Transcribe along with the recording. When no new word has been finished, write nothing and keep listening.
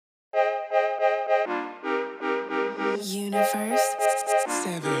Universe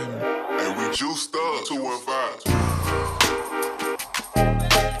 7. And we juiced up 215.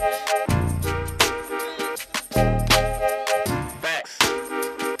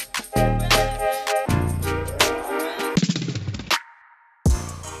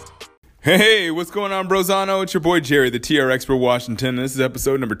 Hey, what's going on, Brozano? It's your boy Jerry, the TR Expert Washington, and this is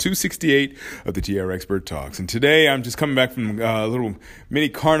episode number 268 of the TR Expert Talks. And today I'm just coming back from a little mini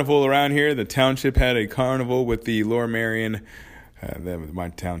carnival around here. The township had a carnival with the Lower Merion. My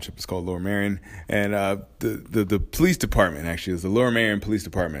township is called Lower Merion, and the police department actually is the Lower Merion Police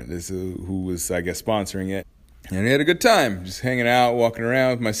Department is who was, I guess, sponsoring it. And we had a good time, just hanging out, walking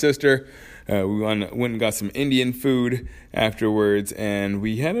around with my sister. We went and got some Indian food afterwards, and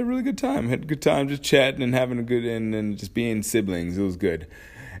we had a really good time. Had a good time just chatting and having a good and just being siblings. It was good.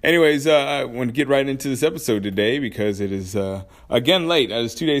 Anyways, I want to get right into this episode today because it is, again, late.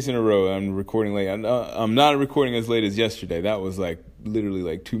 It's 2 days in a row. I'm recording late. I'm not recording as late as yesterday. That was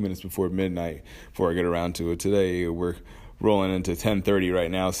literally 2 minutes before midnight before I get around to it. Today, we're rolling into 10:30 right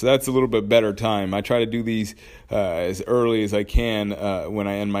now, so that's a little bit better time. I try to do these as early as I can when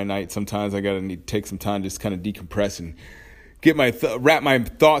I end my night. Sometimes I gotta take some time just kind of decompress and get my wrap my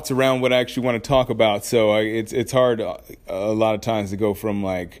thoughts around what I actually want to talk about. So it's hard a lot of times to go from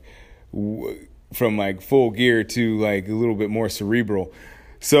full gear to a little bit more cerebral.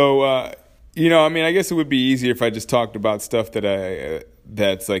 So I guess it would be easier if I just talked about stuff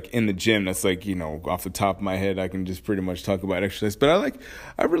that's in the gym. That's off the top of my head, I can just pretty much talk about exercise. But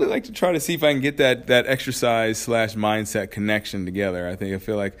I really like to try to see if I can get that exercise / mindset connection together. I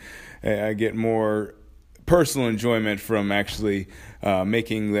feel like I get more personal enjoyment from actually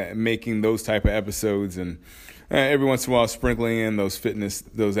making those type of episodes, and every once in a while sprinkling in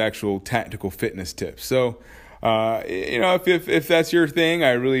those actual tactical fitness tips. So if that's your thing,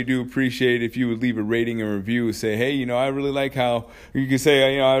 I really do appreciate if you would leave a rating and review and say, hey, I really like how you can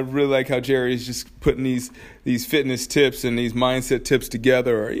say, I really like how Jerry is just putting these fitness tips and these mindset tips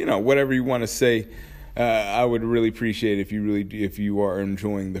together, or whatever you want to say. I would really appreciate if you are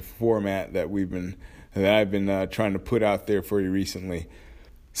enjoying the format that I've been trying to put out there for you recently.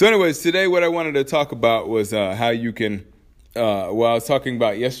 So anyways, today what I wanted to talk about was how you can, I was talking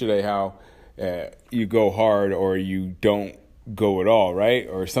about yesterday how you go hard or you don't go at all, right?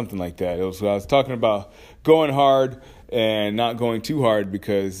 Or something like that. I was talking about going hard and not going too hard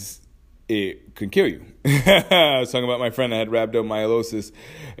because it can kill you. I was talking about my friend that had rhabdomyolysis,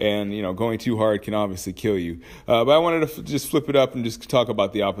 and going too hard can obviously kill you. But I wanted to just flip it up and just talk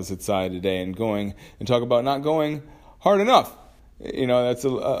about the opposite side today and talk about not going hard enough. That's a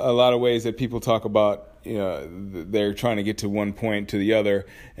lot of ways that people talk about. They're trying to get to one point to the other,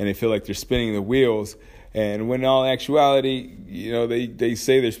 and they feel like they're spinning the wheels. And when in all actuality, they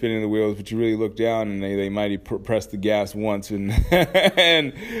say they're spinning the wheels, but you really look down and they might press the gas once and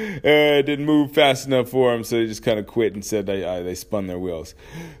it didn't move fast enough for them, so they just kind of quit and said they spun their wheels.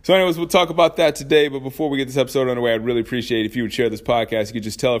 So anyways, we'll talk about that today, but before we get this episode underway, I'd really appreciate if you would share this podcast. You could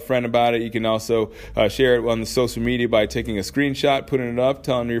just tell a friend about it. You can also share it on the social media by taking a screenshot, putting it up,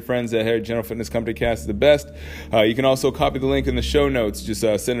 telling your friends that, hey, General Fitness Company Cast is the best. You can also copy the link in the show notes. Just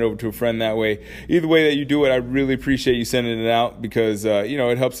send it over to a friend that way. Either way that you do it, I really appreciate you sending it out because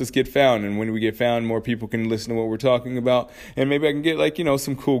it helps us get found, and when we get found, more people can listen to what we're talking about, and maybe I can get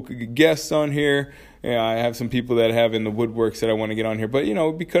some cool guests on here. I have some people that have in the woodworks that I want to get on here, but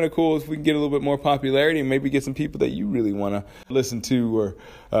it'd be kind of cool if we can get a little bit more popularity and maybe get some people that you really want to listen to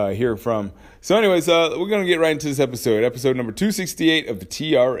or hear from. So anyways, we're going to get right into this episode number 268 of the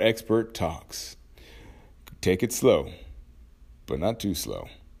TR Expert Talks. Take it slow, but not too slow.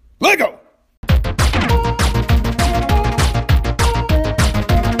 Let go!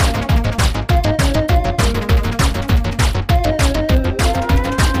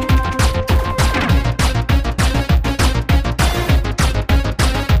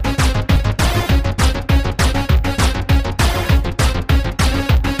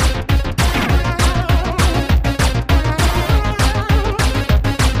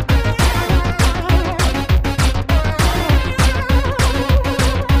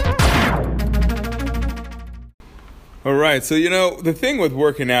 All right, so the thing with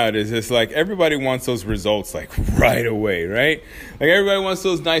working out is it's everybody wants those results right away, right? Everybody wants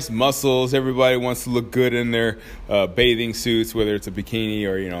those nice muscles. Everybody wants to look good in their bathing suits, whether it's a bikini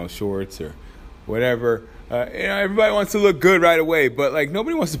or shorts or whatever. Everybody wants to look good right away, but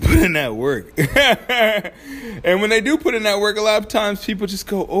nobody wants to put in that work. And when they do put in that work, a lot of times people just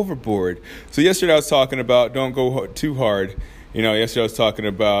go overboard. So yesterday I was talking about don't go too hard. Yesterday I was talking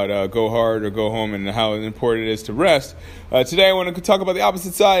about go hard or go home and how important it is to rest. Today I want to talk about the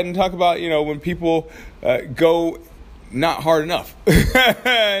opposite side and talk about, when people go not hard enough.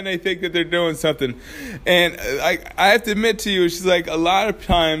 And they think that they're doing something. And I have to admit to you, it's just like a lot of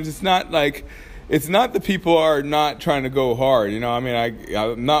times it's not the people are not trying to go hard. You know, I mean, I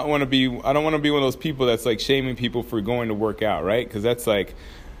don't want to be one of those people that's like shaming people for going to work out, right? Because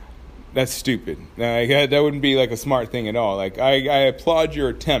that's stupid. That wouldn't be like a smart thing at all. Like I applaud your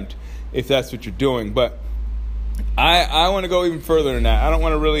attempt if that's what you're doing, but I want to go even further than that. I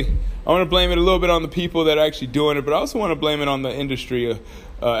want to blame it a little bit on the people that are actually doing it, but I also want to blame it on the industry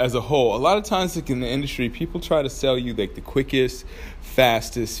as a whole. A lot of times, like in the industry, people try to sell you like the quickest,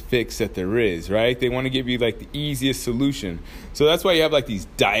 fastest fix that there is, right? They want to give you like the easiest solution. So that's why you have like these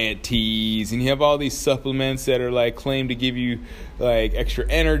diet teas, and you have all these supplements that are like claim to give you like extra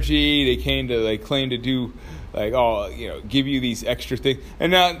energy. They claim to do like, give you these extra things.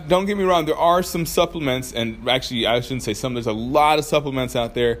 And now, don't get me wrong, there are some supplements, and actually I shouldn't say some, there's a lot of supplements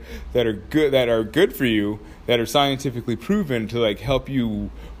out there that are good for you, that are scientifically proven to like help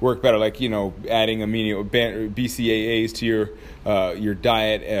you work better, like, adding BCAAs to your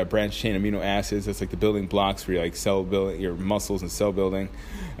diet, branched chain amino acids. That's like the building blocks for your like cell building, your muscles and cell building.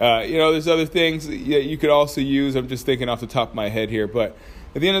 There's other things that you could also use. I'm just thinking off the top of my head here, but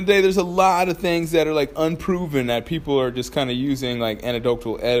at the end of the day, there's a lot of things that are like unproven that people are just kind of using like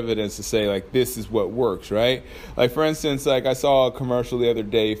anecdotal evidence to say like this is what works, right? Like for instance, like I saw a commercial the other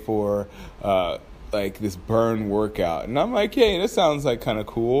day for like this burn workout, and I'm like, hey, this sounds like kind of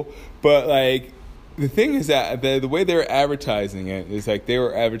cool, but like the thing is that the way they're advertising it is like they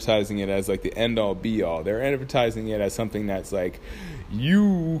were advertising it as like the end all be all. They're advertising it as something that's like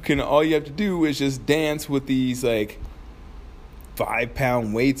all you have to do is just dance with these like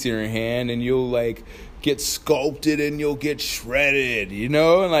 5-pound weights in your hand, and you'll like get sculpted and you'll get shredded,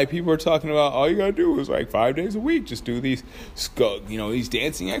 and like people are talking about all you gotta do is like 5 days a week just do these these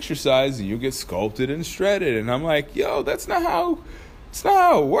dancing exercises and you'll get sculpted and shredded. And I'm like, that's not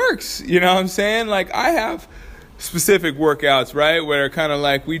how it works. You know what I'm saying? Like I have specific workouts, right, where kind of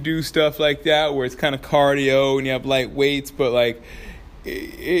like we do stuff like that where it's kind of cardio and you have light weights, but like at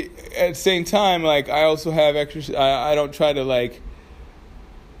the same time, like I also have exercise. I don't try to like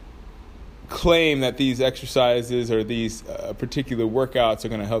claim that these exercises or these particular workouts are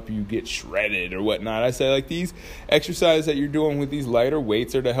going to help you get shredded or whatnot. I say like these exercises that you're doing with these lighter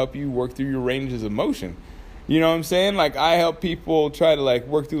weights are to help you work through your ranges of motion. You know what I'm saying? Like I help people try to like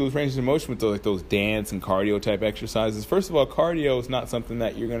work through those ranges of motion with those dance and cardio type exercises. First of all, cardio is not something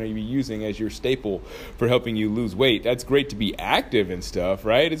that you're going to be using as your staple for helping you lose weight. That's great to be active and stuff,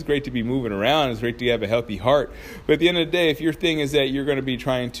 right? It's great to be moving around. It's great to have a healthy heart. But at the end of the day, if your thing is that you're going to be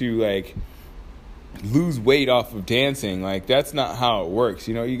trying to like lose weight off of dancing, like that's not how it works.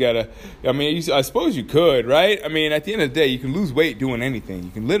 You gotta, I suppose you could, right? I mean, at the end of the day, you can lose weight doing anything. You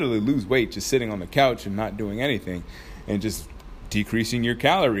can literally lose weight just sitting on the couch and not doing anything and just decreasing your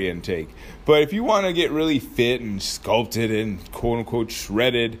calorie intake. But if you want to get really fit and sculpted and quote unquote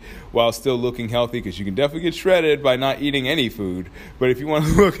shredded while still looking healthy, because you can definitely get shredded by not eating any food, but if you want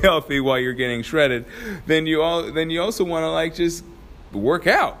to look healthy while you're getting shredded, then you also want to like just work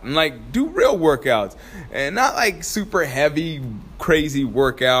out and like do real workouts and not like super heavy crazy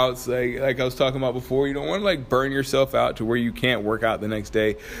workouts like I was talking about before. You don't want to like burn yourself out to where you can't work out the next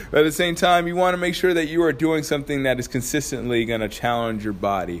day, but at the same time you want to make sure that you are doing something that is consistently going to challenge your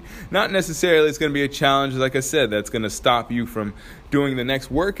body. Not necessarily it's going to be a challenge, like I said, that's going to stop you from doing the next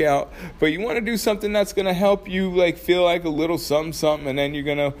workout, but you want to do something that's going to help you like feel like a little something, and then you're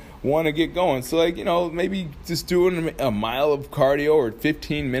going to want to get going. So like, maybe just doing a mile of cardio or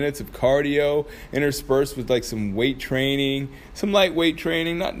 15 minutes of cardio interspersed with like some weight training, some lightweight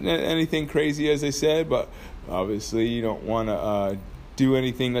training, not anything crazy as I said, but obviously you don't want to do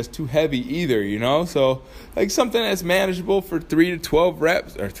anything that's too heavy either, so like something that's manageable for 10 to 12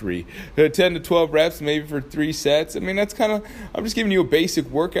 reps, maybe for 3 sets. I mean, that's kind of, I'm just giving you a basic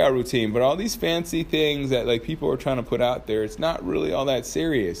workout routine, but all these fancy things that like people are trying to put out there, it's not really all that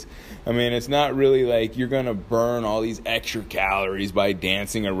serious. I mean, it's not really like you're gonna burn all these extra calories by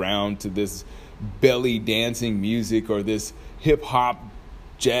dancing around to this belly dancing music or this hip hop,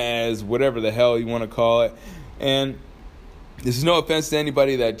 jazz, whatever the hell you want to call it. And this is no offense to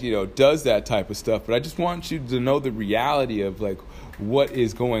anybody that, does that type of stuff, but I just want you to know the reality of like what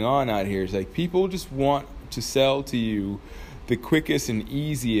is going on out here. It's like people just want to sell to you the quickest and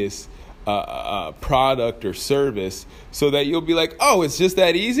easiest product or service so that you'll be like, oh, it's just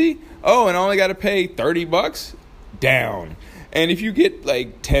that easy? Oh, and I only got to pay $30? Down. And if you get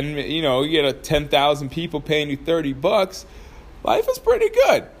like you get 10,000 people paying you $30, life is pretty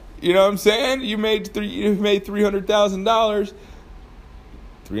good. You know what I'm saying? You made $300,000.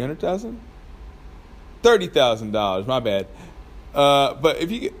 300,000? $30,000. My bad. But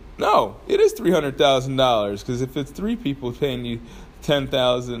if you no, it is $300,000 because if it's 3 people paying you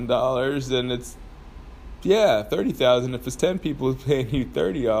 $10,000, then it's 30,000. If it's 10 people paying you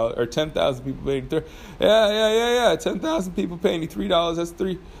 $30, or 10,000 people paying you $30, 10,000 people paying you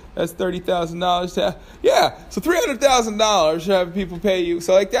 $3. That's $30,000. Yeah, so $300,000 to have people pay you.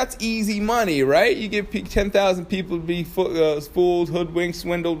 So like that's easy money, right? You get 10,000 people to be fooled, hoodwinked,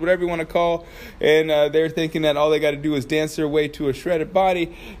 swindled, whatever you want to call, and they're thinking that all they got to do is dance their way to a shredded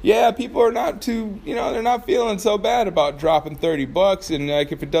body. Yeah, people are not too, they're not feeling so bad about dropping $30, and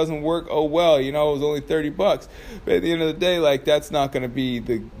like if it doesn't work, oh well, it was only $30. But at the end of the day, like that's not going to be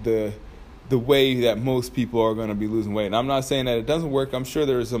the way that most people are going to be losing weight. And I'm not saying that it doesn't work. I'm sure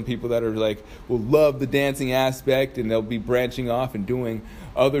there are some people that are like, will love the dancing aspect and they'll be branching off and doing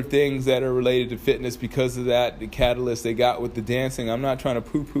other things that are related to fitness because of that, the catalyst they got with the dancing. I'm not trying to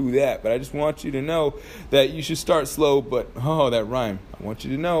poo-poo that, but I just want you to know that you should start slow, but, that rhyme. I want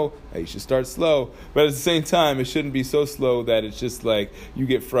you to know that you should start slow, but at the same time, it shouldn't be so slow that it's just like you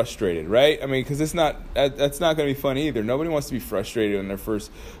get frustrated, right? I mean, because that's not going to be fun either. Nobody wants to be frustrated in their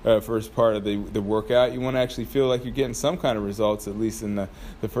first part of the workout. You want to actually feel like you're getting some kind of results, at least in the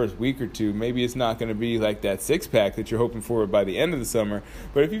first week or two. Maybe it's not going to be like that six-pack that you're hoping for by the end of the summer,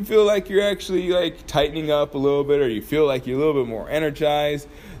 but if you feel like you're actually like tightening up a little bit, or you feel like you're a little bit more energized,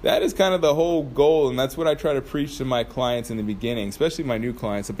 that is kind of the whole goal, and that's what I try to preach to my clients in the beginning, especially my new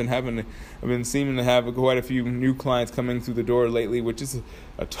clients. I've been seeming to have quite a few new clients coming through the door lately, which is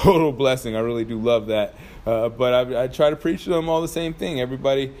a total blessing. I really do love that. But I try to preach to them all the same thing.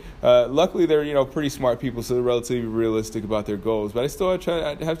 Everybody, luckily they're pretty smart people, so they're relatively realistic about their goals. But I still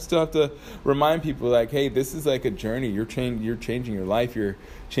have to remind people like, hey, this is like a journey. You're changing your life. You're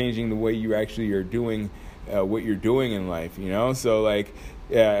changing the way you actually are doing what you're doing in life. So like.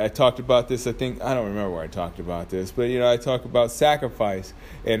 Yeah, I talked about this. I don't remember where I talked about this, but I talk about sacrifice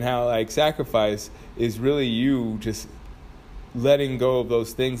and how like sacrifice is really you just letting go of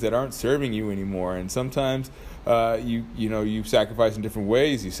those things that aren't serving you anymore. And sometimes you sacrifice in different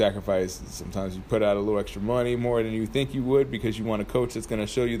ways. You sacrifice, sometimes you put out a little extra money, more than you think you would, because you want a coach that's going to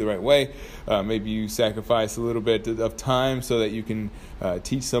show you the right way. Maybe you sacrifice a little bit of time so that you can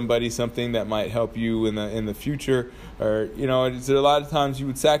teach somebody something that might help you in the future. Or there's a lot of times you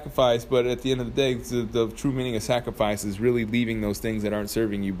would sacrifice, but at the end of the day, the true meaning of sacrifice is really leaving those things that aren't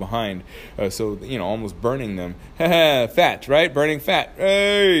serving you behind. So almost burning them. Fat, right? Burning fat.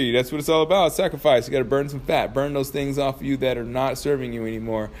 Hey, that's what it's all about. Sacrifice. You got to burn some fat. Burn those things off of you that are not serving you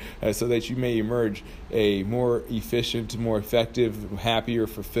anymore, so that you may emerge a more efficient, more effective, happier,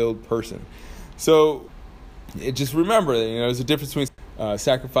 fulfilled person. So just remember that there's a difference between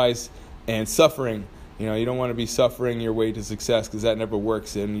sacrifice and suffering. You don't want to be suffering your way to success, because that never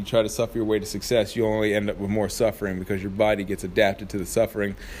works. And you try to suffer your way to success, you only end up with more suffering, because your body gets adapted to the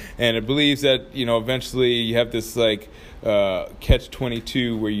suffering. And it believes that, eventually you have this like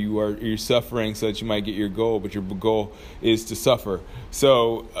catch-22 where you're suffering so that you might get your goal, but your goal is to suffer.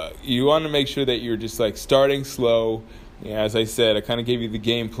 So you want to make sure that you're just like starting slow. As I said, I kind of gave you the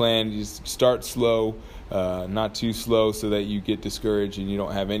game plan. You just start slow. Not too slow so that you get discouraged and you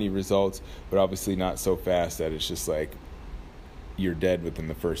don't have any results, but obviously not so fast that it's just like you're dead within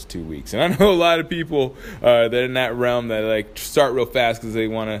the first 2 weeks. And I know a lot of people that are in that realm that like start real fast because they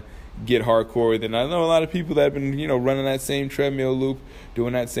want to get hardcore. And I know a lot of people that have been running that same treadmill loop,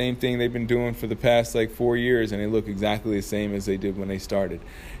 doing that same thing they've been doing for the past like 4 years, and they look exactly the same as they did when they started.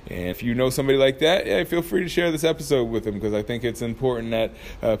 And if you know somebody like that, feel free to share this episode with them, because I think it's important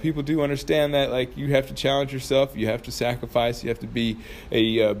that people do understand that like you have to challenge yourself, you have to sacrifice, you have to be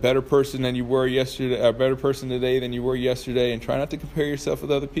a better person than you were yesterday, a better person today than you were yesterday, and try not to compare yourself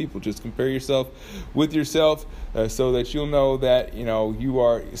with other people. Just compare yourself with yourself, so that you'll know that you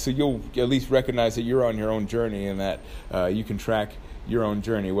are. So you'll at least recognize that you're on your own journey, and that you can track your own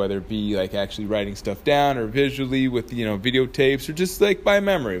journey, whether it be like actually writing stuff down or visually with videotapes, or just like by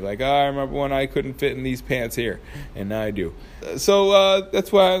memory, like I remember when I couldn't fit in these pants here and now I do. So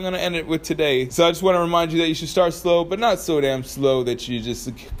that's why I'm going to end it with today. So I just want to remind you that you should start slow, but not so damn slow that you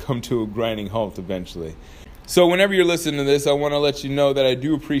just come to a grinding halt eventually. So whenever you're listening to this, I want to let you know that I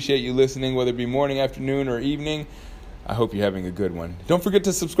do appreciate you listening, whether it be morning, afternoon, or evening. I hope you're having a good one. Don't forget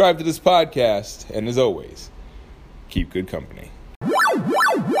to subscribe to this podcast, and as always, keep good company.